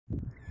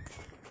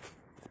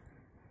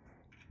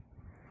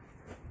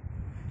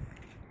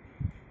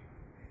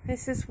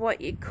This is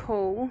what you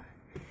call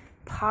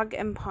Pug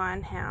and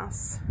Pine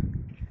house.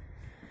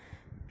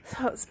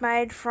 So it's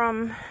made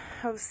from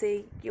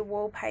obviously your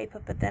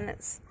wallpaper, but then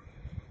it's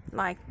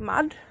like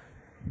mud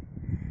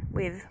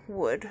with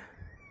wood.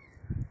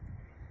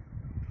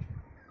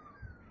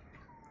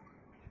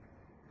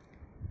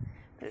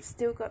 But it's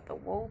still got the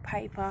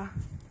wallpaper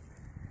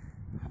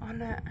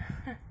on it,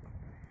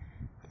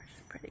 which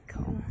is pretty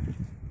cool.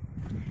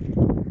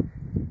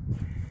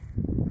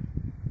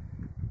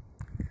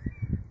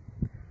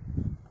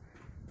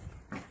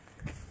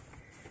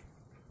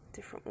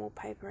 Different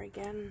wallpaper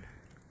again.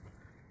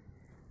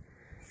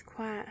 It's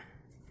quite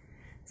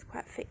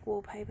thick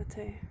wallpaper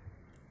too.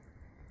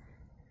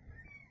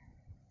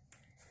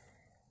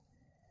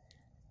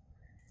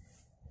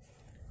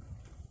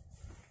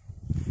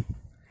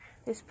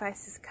 This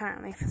place is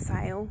currently for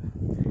sale.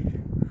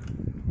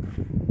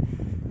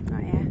 Oh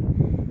yeah,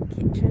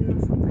 kitchen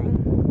or something.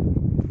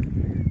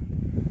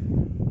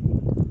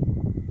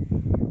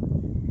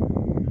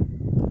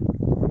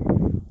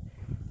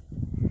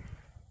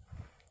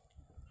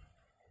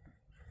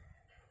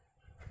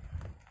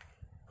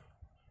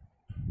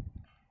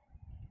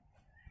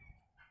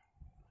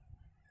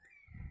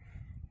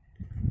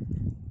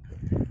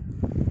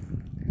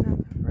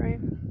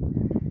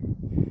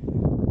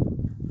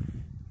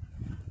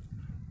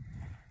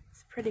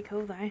 Pretty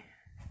cool though.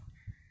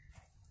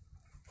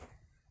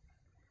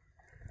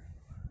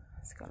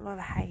 It's got a lot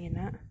of hay in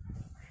it.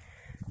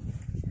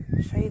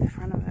 I'll show you the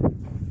front of it.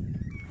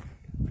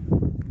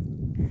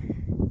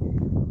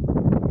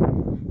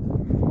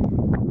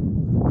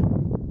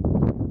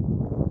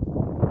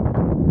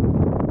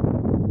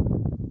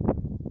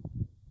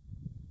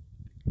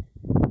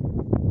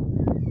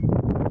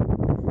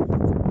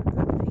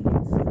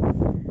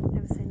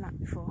 Never seen that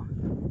before.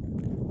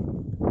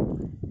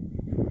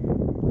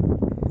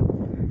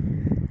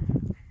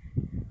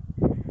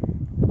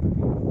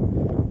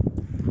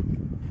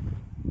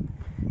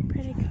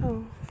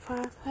 Cool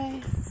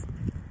fireplace,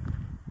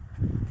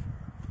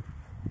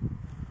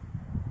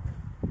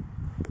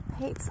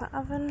 pizza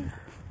oven,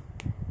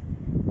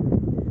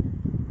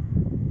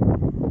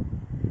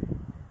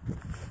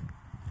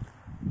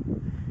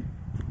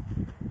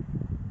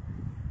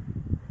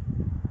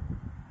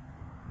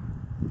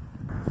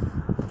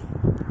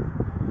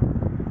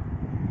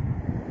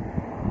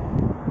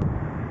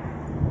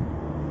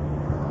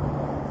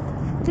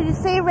 did you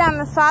see around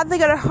the side they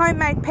got a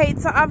homemade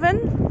pizza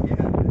oven?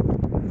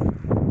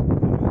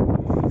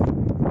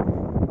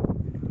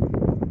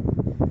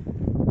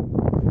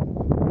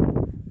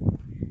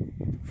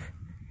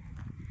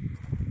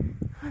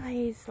 They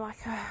use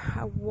like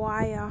a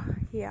wire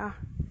here.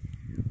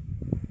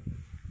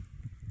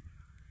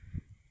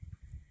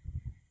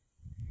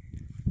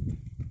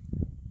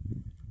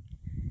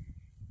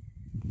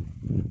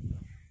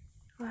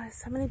 Oh, there's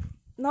so many,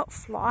 not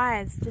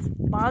flies, just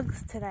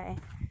bugs today.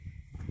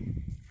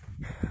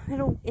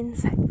 Little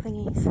insect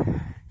thingies.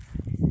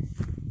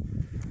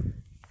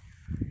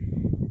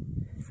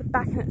 So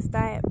back in its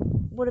day it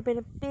would have been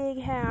a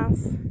big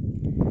house.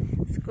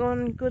 It's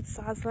gone good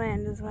sized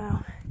land as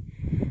well.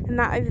 And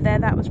that over there,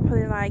 that was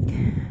probably like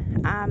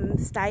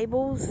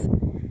stables.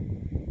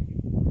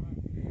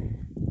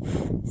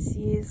 It's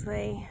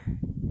usually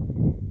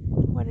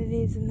what it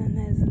is, and then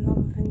there's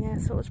another thing there.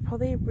 So it was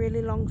probably a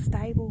really long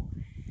stable.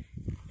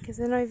 Because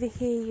then over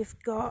here you've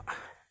got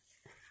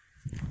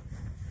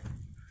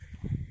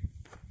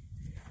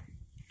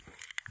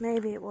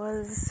maybe it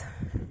was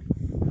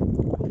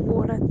a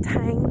water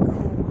tank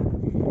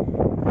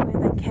or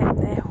where they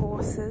kept their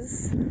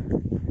horses.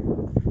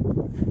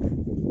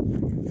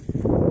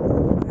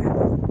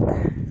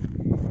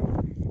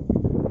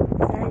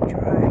 Very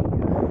dry.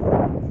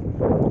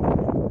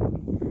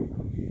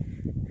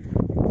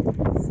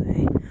 So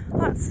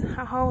that's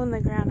a hole in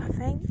the ground, I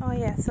think. Oh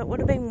yeah, so it would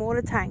have been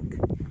water tank.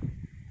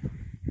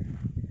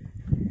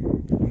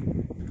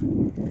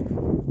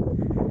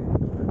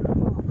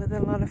 Oh, with a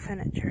lot of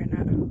furniture in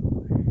it.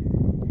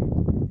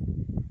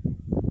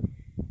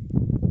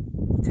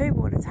 2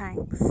 water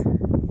tanks.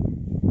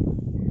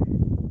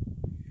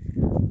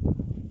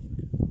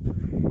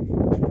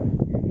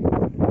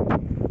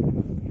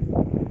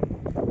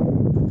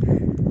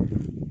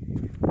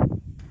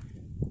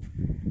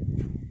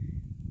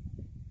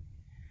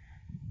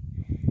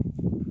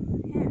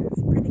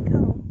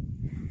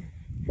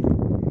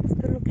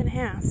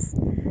 House.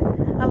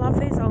 I love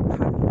these old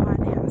Pug and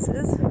Pine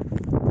houses.